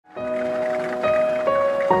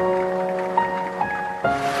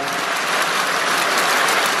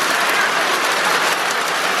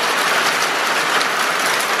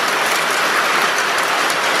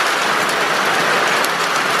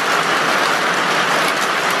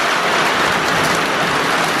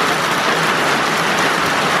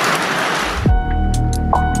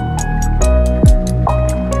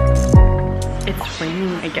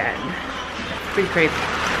crazy.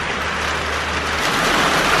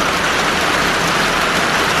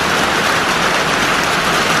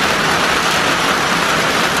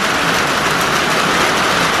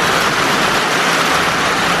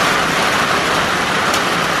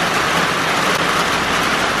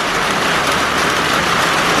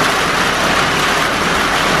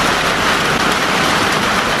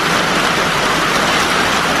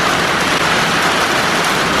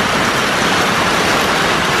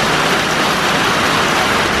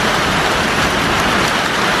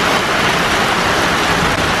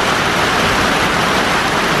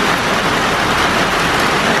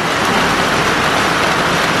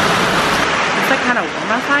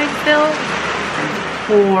 Still and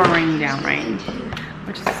pouring down rain,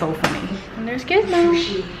 which is so funny. And there's Gizmo.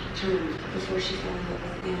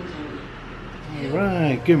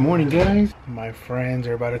 Alright, good morning guys. My friends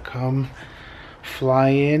are about to come fly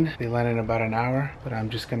in. They land in about an hour, but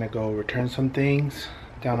I'm just gonna go return some things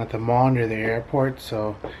down at the mall near the airport,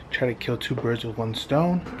 so try to kill two birds with one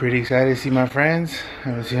stone. Pretty excited to see my friends. I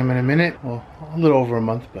haven't seen them in a minute. Well, a little over a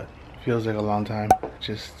month, but feels like a long time.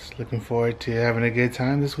 Just looking forward to having a good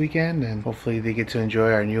time this weekend, and hopefully they get to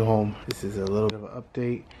enjoy our new home. This is a little bit of an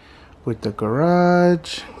update with the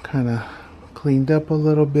garage. Kind of cleaned up a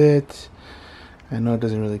little bit. I know it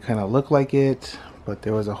doesn't really kind of look like it, but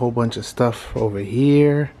there was a whole bunch of stuff over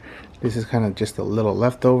here. This is kind of just a little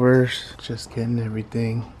leftovers. Just getting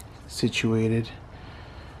everything situated.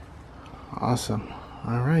 Awesome.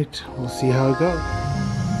 All right, we'll see how it goes.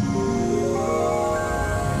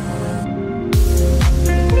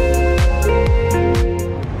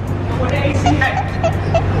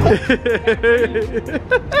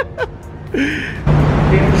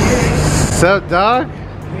 What's up, dog?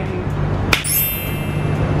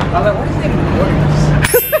 I was like, what is it even works?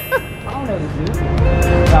 I don't know this dude.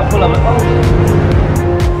 I pull up like,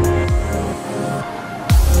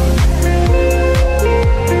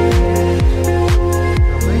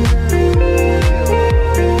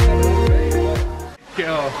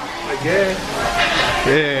 Yo, I guess.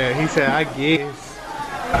 Yeah, he said, I guess.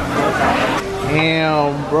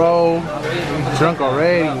 Damn, bro. I'm drunk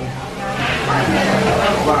already.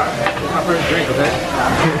 my first drink, okay?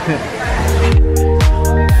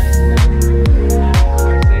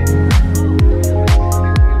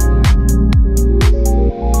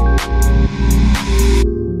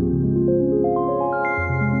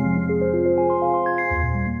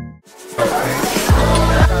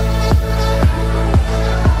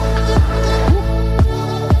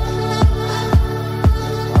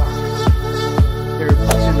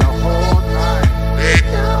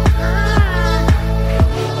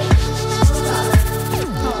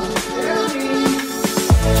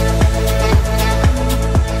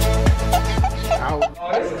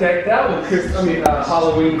 That was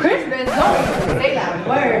Halloween. Christmas, don't say that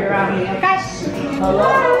word around me, okay?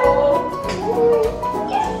 Hello?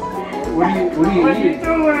 What are you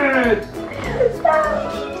doing?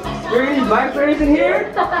 You're eating blackberries in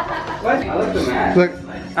here? What? I like the mask. Look,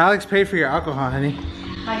 Alex paid for your alcohol, honey.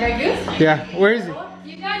 My Grey Goose? Yeah, where is he?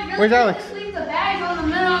 You guys really Where's Alex? leave the bags on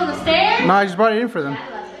the middle of the stairs? No, I just brought it in for them.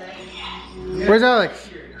 Where's Alex?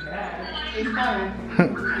 He's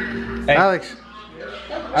coming. Hey. Alex.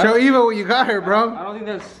 Show Eva what you got her, bro. I don't think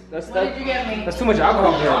that's What did you get me? that's too much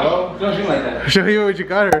alcohol for her, bro. Don't do like that. Show Eva what you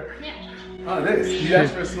got her. Yeah. Oh, this. You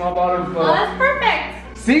asked for a small bottle of. Oh, that's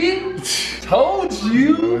perfect. See? Told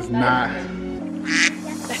you. It was not.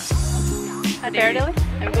 Apparently,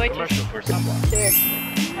 I'm going to. For sunblock. There.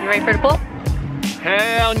 You ready for the pull?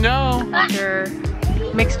 Hell no. Your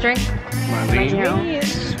mixed drink.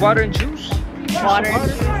 Water and juice. Water and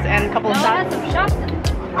juice and a couple of shots.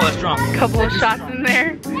 Oh, that's strong. Couple of shots in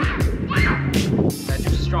there. That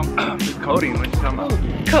juice is strong. It's codeine. What you talking about?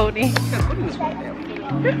 Cody. Yeah, codeine is strong.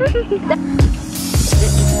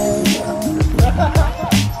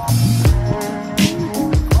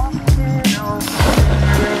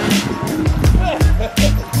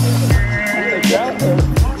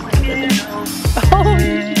 Oh,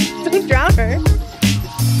 don't drown her.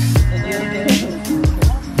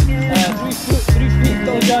 3 feet,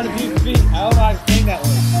 going down to 3 feet. I don't know how to explain that one.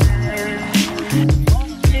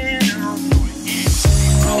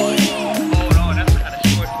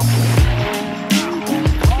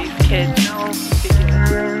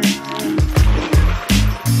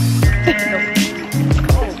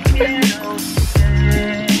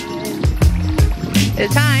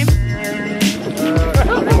 It's time.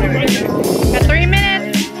 Got 3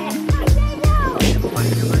 minutes.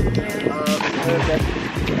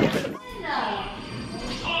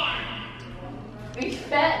 Big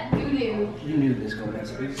fat doo-doo. You knew this going.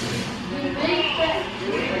 That's big. Big fat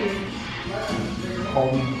doo-doo.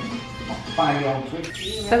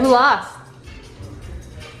 So who lost?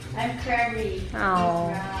 I'm Kirby.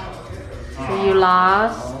 Oh. So you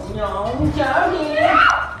lost?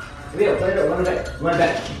 Run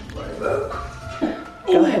back.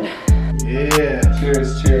 Go ahead. Yeah.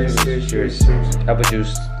 Cheers, cheers, cheers, cheers. Apple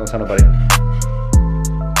juice. Don't tell nobody.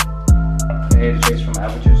 Here's chase from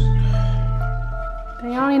apple juice.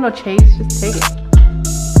 You don't need no chase, just take it.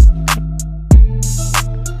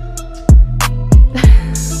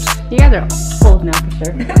 You guys are old now for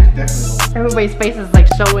sure. Definitely. Everybody's face is like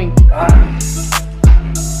showing.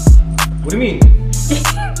 What do you mean?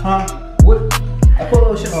 Huh? What? I put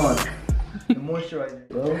lotion on. The moisturizer,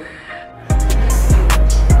 bro.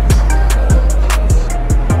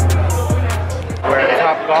 We're at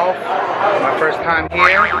Top Golf. My first time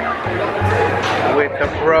here with the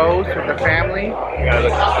bros, with the family. You gotta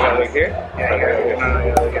look here. Yeah, you gotta look. No,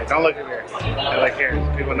 you gotta look here. Don't look at here. You look here. So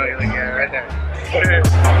people know you look here. Right there.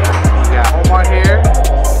 Yeah, Omar here.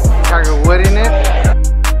 Tiger Wood in it.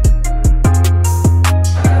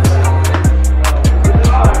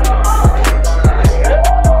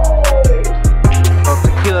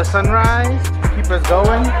 Tequila sunrise. Keep us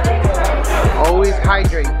going. Always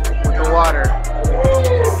hydrate with the water.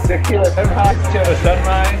 Tequila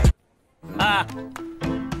sunrise.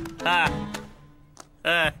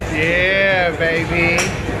 Yeah, baby.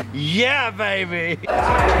 Yeah, baby.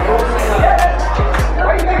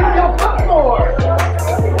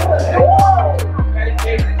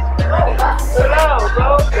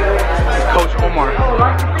 Coach Omar,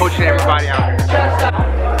 coaching everybody out here.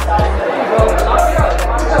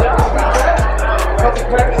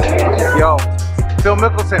 Yo, Phil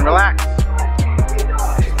Mickelson, relax.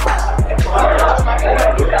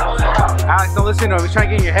 Alex, don't listen to him. He's trying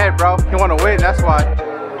to get in your head, bro. You want to win, that's why.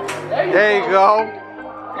 There you go.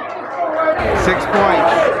 6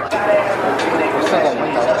 points.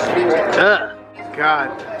 Ugh. God,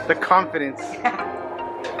 the confidence.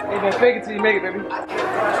 Hey man, fake it till you make it, baby.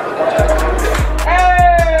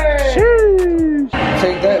 Sheesh.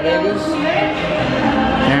 Take that, babies.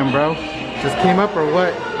 Damn, bro. Just came up or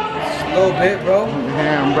what? A little bit, bro.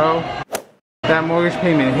 Damn, bro. That mortgage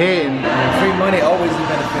payment hitting. Free money always a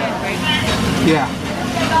benefit. Yeah.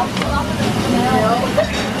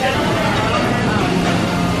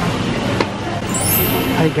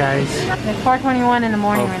 Hi guys. It's 4:21 in the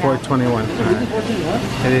morning right now. 4:21.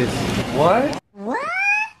 It is. What?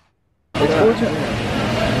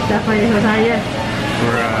 That's why you're so tired.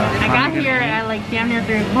 We're, I got here at like damn near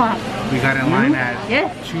 3 o'clock. we got in line at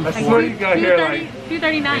Yes. 2:40. You got here like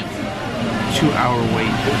 2:39. 2-hour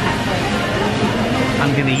wait.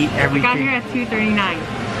 I'm gonna eat I got everything. here at 2:39.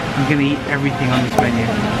 I'm gonna eat everything on this menu.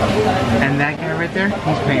 And that guy right there,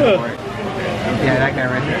 he's paying for it. Yeah, that guy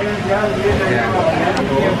right there. Yeah.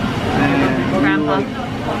 Grandpa.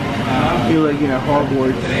 I feel like you're at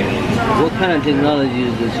Hogwarts. What kind of technology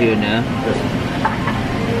is this here now?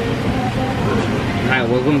 Hi,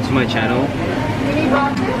 welcome to my channel.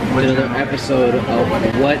 With another episode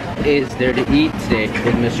of What Is There to Eat Today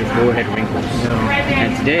with Mr. Forehead Wrinkles.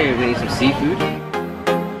 And today we're gonna eat some seafood.